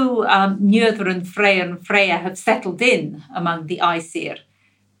although Njörður and Freya have settled in among the Aesir,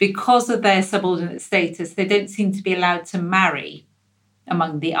 because of their subordinate status, they don't seem to be allowed to marry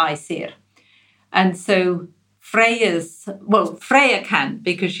among the Aesir. And so Freya can,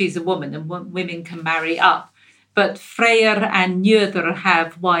 because she's a woman and women can marry up. But Freyr and Njörður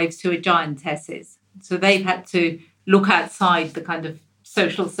have wives who are giantesses. So they've had to look outside the kind of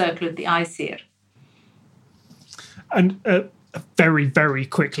social circle of the Aesir. And very, very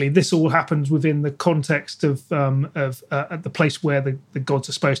quickly, this all happens within the context of the place where the gods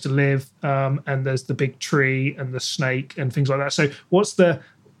are supposed to live, and there's the big tree and the snake and things like that. So what's the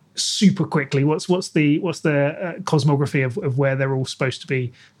super quickly? What's the cosmography of where they're all supposed to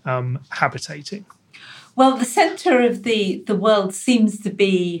be habitating? Well, the centre of the world seems to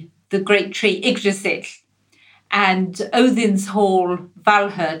be the great tree Yggdrasil, and Odin's hall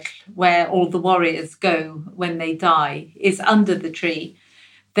Valhall, where all the warriors go when they die, is under the tree.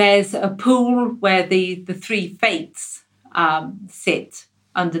 There's a pool where the three fates sit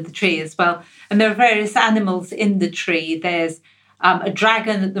under the tree as well. And there are various animals in the tree. There's a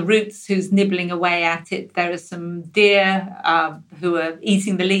dragon at the roots who's nibbling away at it. There are some deer who are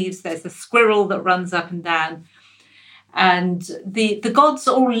eating the leaves. There's a squirrel that runs up and down. And the gods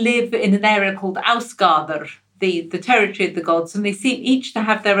all live in an area called Ausgarður, the territory of the gods, and they seem each to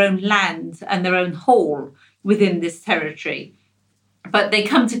have their own land and their own hall within this territory. But they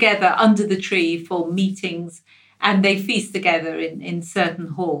come together under the tree for meetings, and they feast together in certain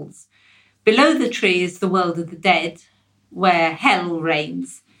halls. Below the tree is the world of the dead, where hell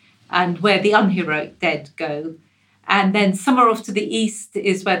reigns and where the unheroic dead go. And then somewhere off to the east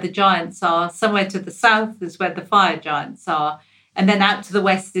is where the giants are. Somewhere to the south is where the fire giants are. And then out to the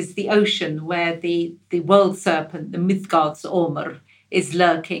west is the ocean, where the world serpent, the Midgard's Ormur, is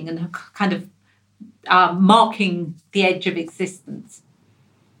lurking and kind of marking the edge of existence.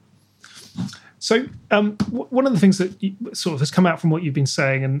 So one of the things that sort of has come out from what you've been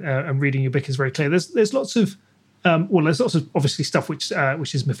saying and reading your book is very clear. There's lots of there's lots of obviously stuff which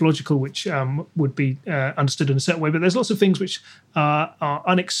is mythological, which would be understood in a certain way, but there's lots of things which are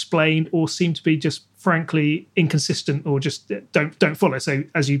unexplained or seem to be just frankly inconsistent or just don't follow. So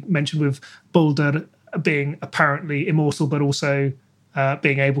as you mentioned with Baldur being apparently immortal, but also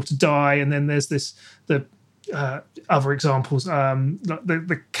being able to die, and then there's the other examples,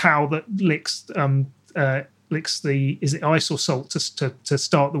 the cow that licks the is it ice or salt to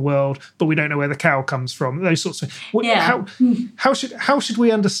start the world, but we don't know where the cow comes from. Those sorts of how should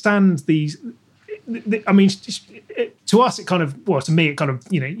we understand these? I mean, to us, it kind of to me, it kind of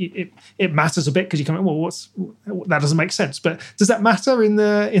it matters a bit because you kind of that doesn't make sense. But does that matter in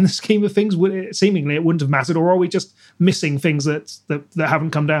the scheme of things? Seemingly, it wouldn't have mattered, or are we just missing things that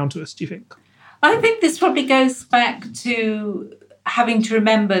haven't come down to us? Do you think? I think this probably goes back to having to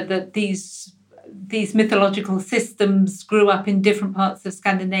remember that these mythological systems grew up in different parts of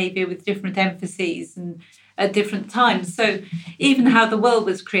Scandinavia with different emphases and at different times. So even how the world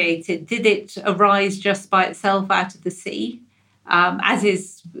was created, did it arise just by itself out of the sea, as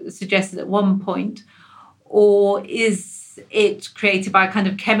is suggested at one point, or is it created by a kind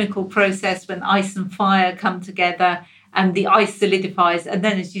of chemical process when ice and fire come together and the ice solidifies, and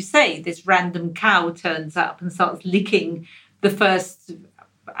then, as you say, this random cow turns up and starts licking the first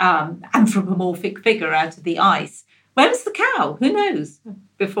anthropomorphic figure out of the ice? Where was the cow? Who knows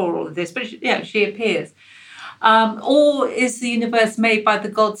before all of this? But she appears. Or is the universe made by the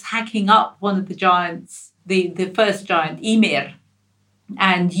gods hacking up one of the giants, the first giant, Ymir,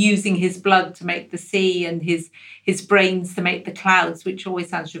 and using his blood to make the sea and his brains to make the clouds, which always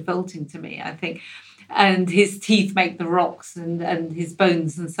sounds revolting to me, I think, and his teeth make the rocks and his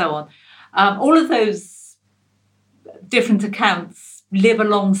bones and so on. All of those different accounts live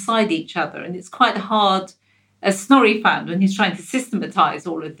alongside each other, and it's quite hard, as Snorri found when he's trying to systematize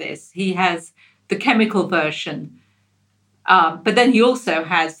all of this. He has the chemical version But then he also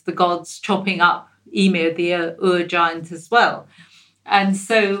has the gods chopping up Ymir, the Ur giant, as well. And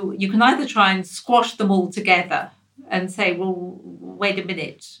so you can either try and squash them all together and say, well, wait a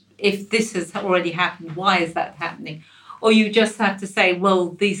minute, if this has already happened, why is that happening? Or you just have to say, well,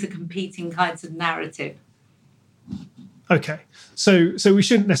 these are competing kinds of narrative. Okay, so we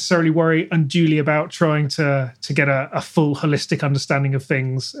shouldn't necessarily worry unduly about trying to get a full holistic understanding of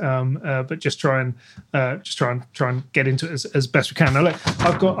things, but just try and get into it as best we can. Now, look,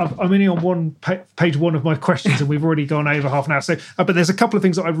 I'm only on page one of my questions, and we've already gone over half an hour. So, but there's a couple of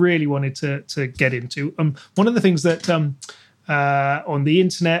things that I really wanted to get into. One of the things that on the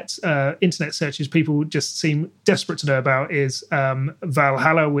internet searches people just seem desperate to know about is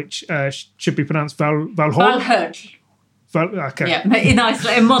Valhalla, which should be pronounced Valhalla. Okay. Yeah,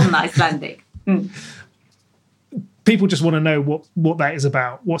 in modern Icelandic. People just want to know what that is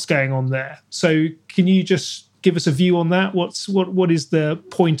about, what's going on there. So can you just give us a view on that? What is the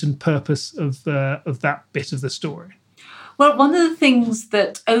point and purpose of that bit of the story? Well, one of the things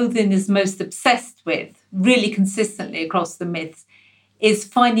that Odin is most obsessed with, really consistently across the myths, is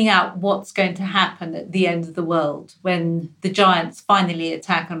finding out what's going to happen at the end of the world when the giants finally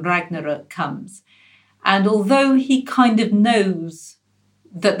attack and Ragnarok comes. And although he kind of knows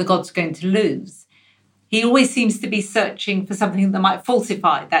that the gods are going to lose, he always seems to be searching for something that might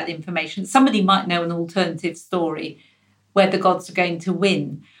falsify that information. Somebody might know an alternative story where the gods are going to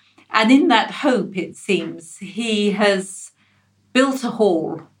win. And in that hope, it seems, he has built a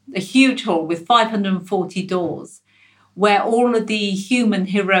hall, a huge hall with 540 doors, where all of the human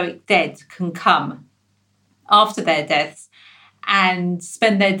heroic dead can come after their deaths and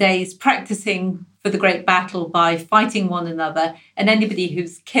spend their days practicing for the great battle by fighting one another. And anybody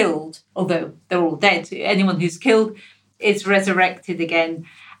who's killed, although they're all dead, anyone who's killed is resurrected again.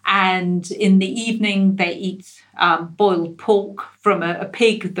 And in the evening, they eat boiled pork from a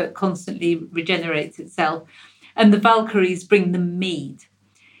pig that constantly regenerates itself. And the Valkyries bring them mead.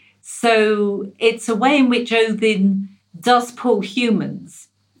 So it's a way in which Odin does pull humans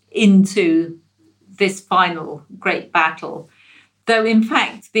into this final great battle. Though, in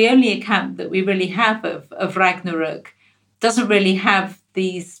fact, the only account that we really have of Ragnarok doesn't really have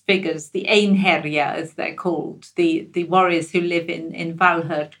these figures, the Einherja, as they're called, the warriors who live in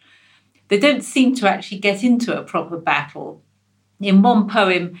Valhalla. They don't seem to actually get into a proper battle. In one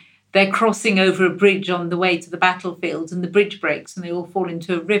poem, they're crossing over a bridge on the way to the battlefield, and the bridge breaks and they all fall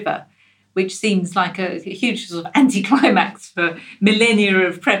into a river, which seems like a huge sort of anticlimax for millennia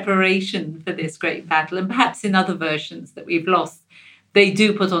of preparation for this great battle. And perhaps in other versions that we've lost, they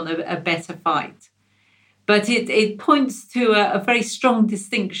do put on a better fight. But it points to a very strong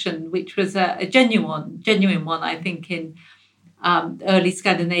distinction, which was a genuine one, I think, in early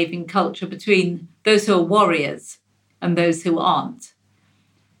Scandinavian culture between those who are warriors and those who aren't.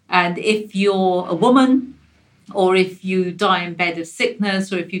 And if you're a woman, or if you die in bed of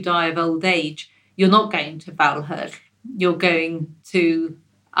sickness, or if you die of old age, you're not going to Valhalla. You're going to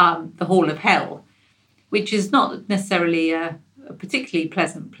the Hall of Hell, which is not necessarily a particularly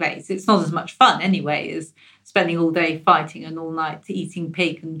pleasant place. It's not as much fun anyway as spending all day fighting and all night eating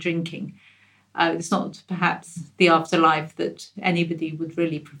pig and drinking. It's not perhaps the afterlife that anybody would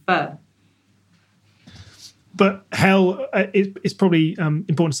really prefer. But hell, it's probably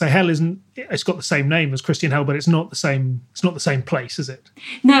important to say hell isn't. It's got the same name as Christian hell, but it's not the same. It's not the same place, is it?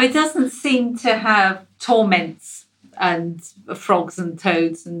 No, it doesn't seem to have torments and frogs and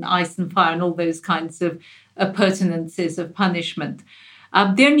toads and ice and fire and all those kinds of appurtenances of punishment.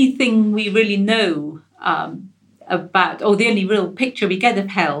 The only thing we really know about, or the only real picture we get of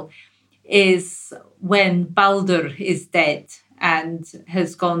hell, is when Baldur is dead and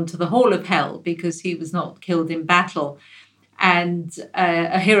has gone to the Hall of Hell because he was not killed in battle. And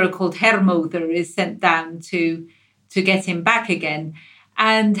a hero called Hermóður is sent down to get him back again.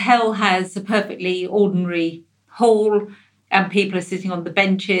 And hell has a perfectly ordinary hall, and people are sitting on the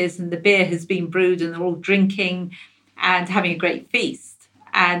benches, and the beer has been brewed, and they're all drinking and having a great feast.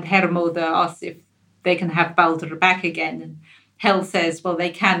 And Hermóður asks if they can have Baldur back again. And hell says, well,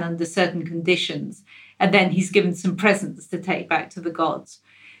 they can under certain conditions. And then he's given some presents to take back to the gods.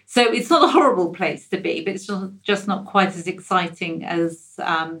 So it's not a horrible place to be, but it's just not quite as exciting as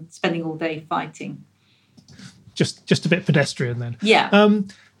spending all day fighting. Just a bit pedestrian then. Yeah.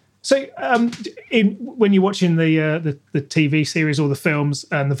 When you're watching the TV series or the films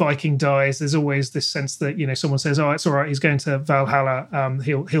and the Viking dies, there's always this sense that, you know, someone says, "Oh, it's all right. He's going to Valhalla.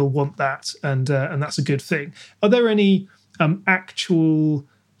 He'll want that, and that's a good thing." Are there any actual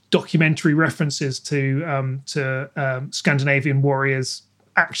documentary references to Scandinavian warriors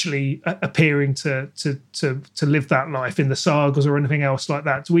actually appearing to live that life in the sagas or anything else like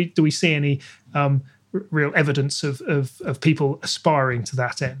that? Do we see any real evidence of people aspiring to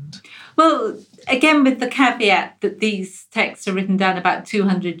that end? Well, again, with the caveat that these texts are written down about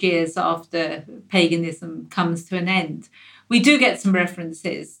 200 years after paganism comes to an end, we do get some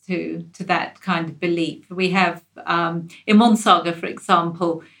references to that kind of belief. We have, in one saga, for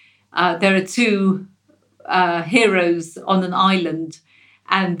example, there are two heroes on an island,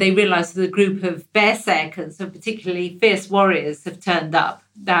 and they realise that a group of berserkers, so particularly fierce warriors, have turned up.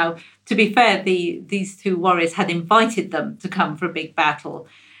 Now, to be fair, these two warriors had invited them to come for a big battle.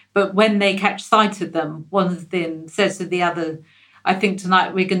 But when they catch sight of them, one of them says to the other, I think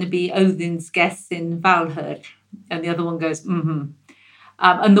tonight we're going to be Odin's guests in Valhalla. And the other one goes, mm-hmm.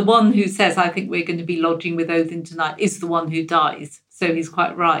 And the one who says, I think we're going to be lodging with Odin tonight, is the one who dies. So he's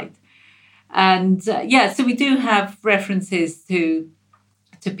quite right. And so we do have references to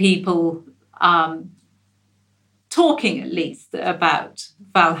people talking at least about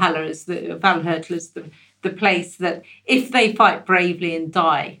Valhalla as the place that if they fight bravely and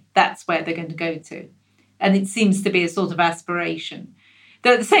die, that's where they're going to go to. And it seems to be a sort of aspiration.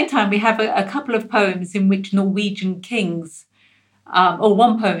 Though at the same time, we have a couple of poems in which Norwegian kings, or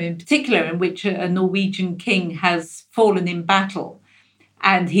one poem in particular, in which a Norwegian king has fallen in battle.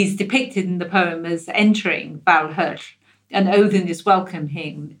 And he's depicted in the poem as entering Valhalla. And Odin is welcoming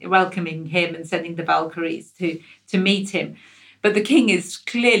him and sending the Valkyries to meet him. But the king is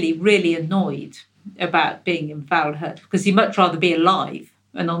clearly really annoyed about being in Valhalla because he'd much rather be alive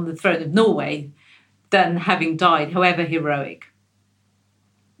and on the throne of Norway than having died, however heroic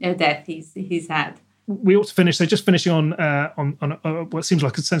a death he's had. We ought to finish. So just finishing on what seems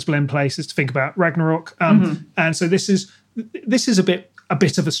like a sensible end place is to think about Ragnarok. And so this is a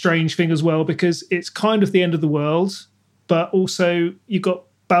bit of a strange thing as well, because it's kind of the end of the world, but also you've got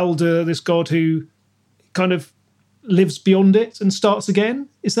Balder, this god who kind of lives beyond it and starts again.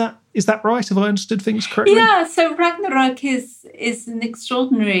 Is that right? Have I understood things correctly? Yeah, so Ragnarok is an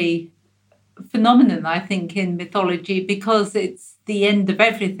extraordinary phenomenon, I think, in mythology, because it's the end of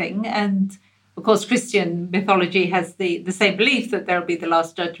everything. And of course, Christian mythology has the same belief that there will be the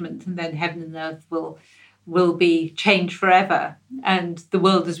last judgment and then heaven and earth will be changed forever and the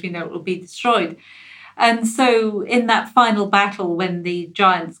world as we know it will be destroyed. And so in that final battle, when the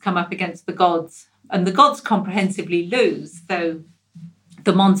giants come up against the gods, and the gods comprehensively lose, though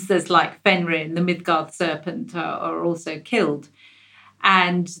the monsters like Fenrir and the Midgard serpent are also killed.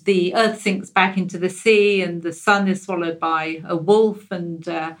 And the earth sinks back into the sea, and the sun is swallowed by a wolf, and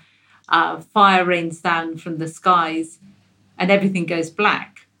fire rains down from the skies, and everything goes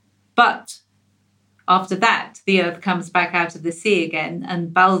black. But after that, the earth comes back out of the sea again,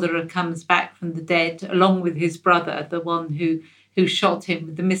 and Balder comes back from the dead, along with his brother, the one who shot him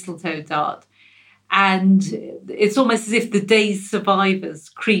with the mistletoe dart. And it's almost as if the day's survivors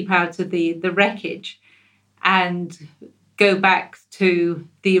creep out of the wreckage and go back to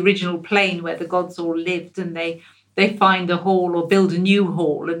the original plane where the gods all lived, and they find a hall or build a new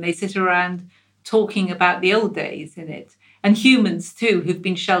hall, and they sit around talking about the old days in it. And humans too, who've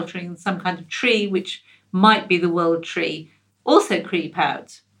been sheltering in some kind of tree, which might be the world tree, also creep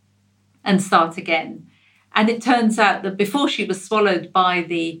out and start again. And it turns out that before she was swallowed by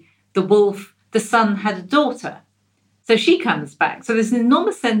the wolf, the sun had a daughter. So she comes back. So there's an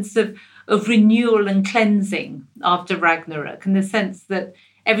enormous sense of renewal and cleansing after Ragnarok, and the sense that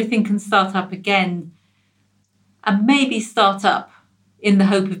everything can start up again, and maybe start up in the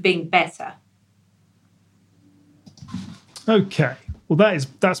hope of being better. Okay, well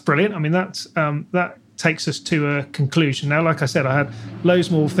that's brilliant. I mean that takes us to a conclusion. Now, like I said, I had loads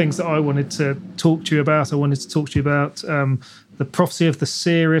more things that I wanted to talk to you about. I wanted to talk to you about the prophecy of the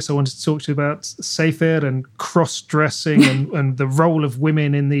Sirius. I wanted to talk to you about Sefer and cross-dressing and the role of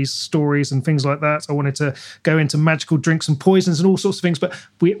women in these stories and things like that. I wanted to go into magical drinks and poisons and all sorts of things, but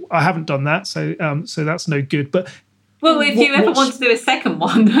I haven't done that, so that's no good. But well, if you ever want to do a second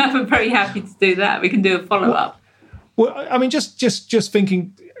one, I'm very happy to do that. We can do a follow-up. Well, I mean, just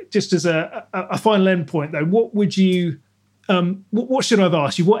thinking, just as a final end point, though, what would you, what should I have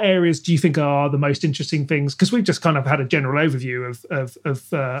asked you? What areas do you think are the most interesting things? Because we've just kind of had a general overview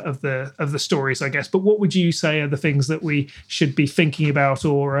of the stories, I guess. But what would you say are the things that we should be thinking about,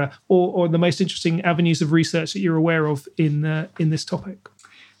 or the most interesting avenues of research that you're aware of in this topic?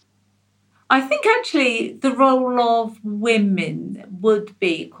 I think actually the role of women would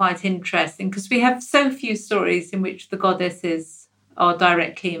be quite interesting, because we have so few stories in which the goddesses are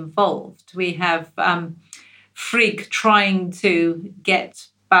directly involved. We have Frigg trying to get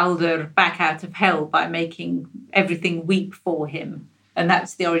Balder back out of hell by making everything weep for him, and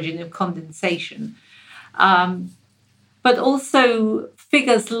that's the origin of condensation. But also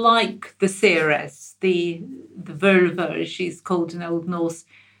figures like the seeress, the völva, as she's called in Old Norse,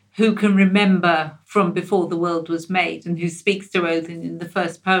 who can remember from before the world was made and who speaks to Odin in the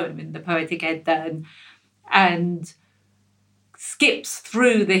first poem, in the Poetic Edda, and skips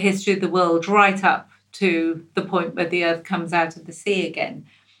through the history of the world right up to the point where the earth comes out of the sea again.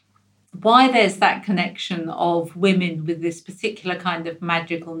 Why there's that connection of women with this particular kind of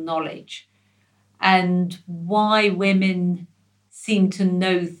magical knowledge, and why women seem to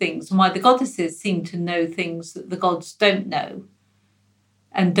know things, why the goddesses seem to know things that the gods don't know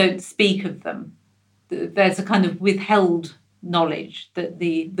and don't speak of them. There's a kind of withheld knowledge that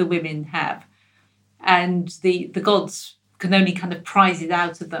the women have, and the gods can only kind of prize it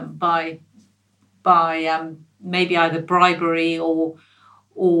out of them by maybe either bribery or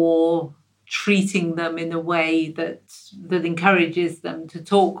treating them in a way that encourages them to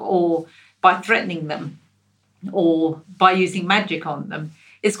talk, or by threatening them, or by using magic on them.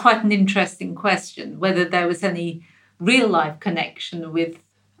 It's quite an interesting question, whether there was any real-life connection with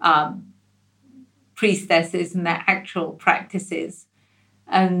priestesses and their actual practices,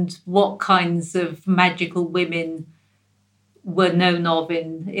 and what kinds of magical women were known of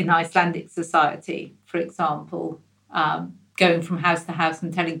in Icelandic society, for example, going from house to house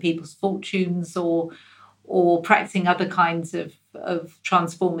and telling people's fortunes, or practicing other kinds of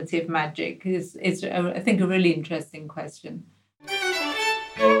transformative magic is I think, a really interesting question.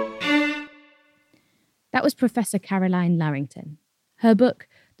 That was Professor Caroline Larrington. Her book,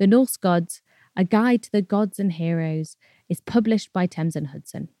 The Norse Gods, A Guide to the Gods and Heroes, is published by Thames and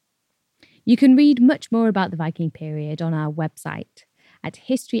Hudson. You can read much more about the Viking period on our website at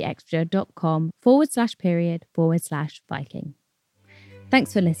historyextra.com/period/Viking.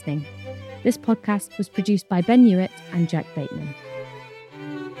 Thanks for listening. This podcast was produced by Ben Hewitt and Jack Bateman.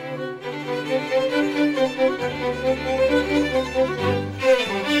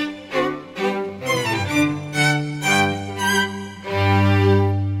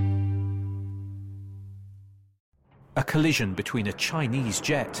 A collision between a Chinese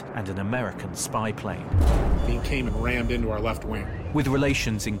jet and an American spy plane. He came and rammed into our left wing. With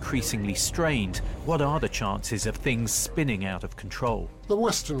relations increasingly strained, what are the chances of things spinning out of control? The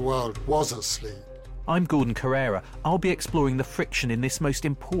Western world was asleep. I'm Gordon Carrera. I'll be exploring the friction in this most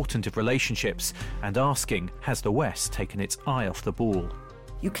important of relationships and asking, has the West taken its eye off the ball?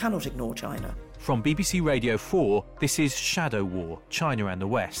 You cannot ignore China. From BBC Radio 4, this is Shadow War, China and the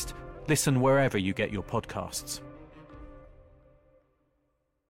West. Listen wherever you get your podcasts.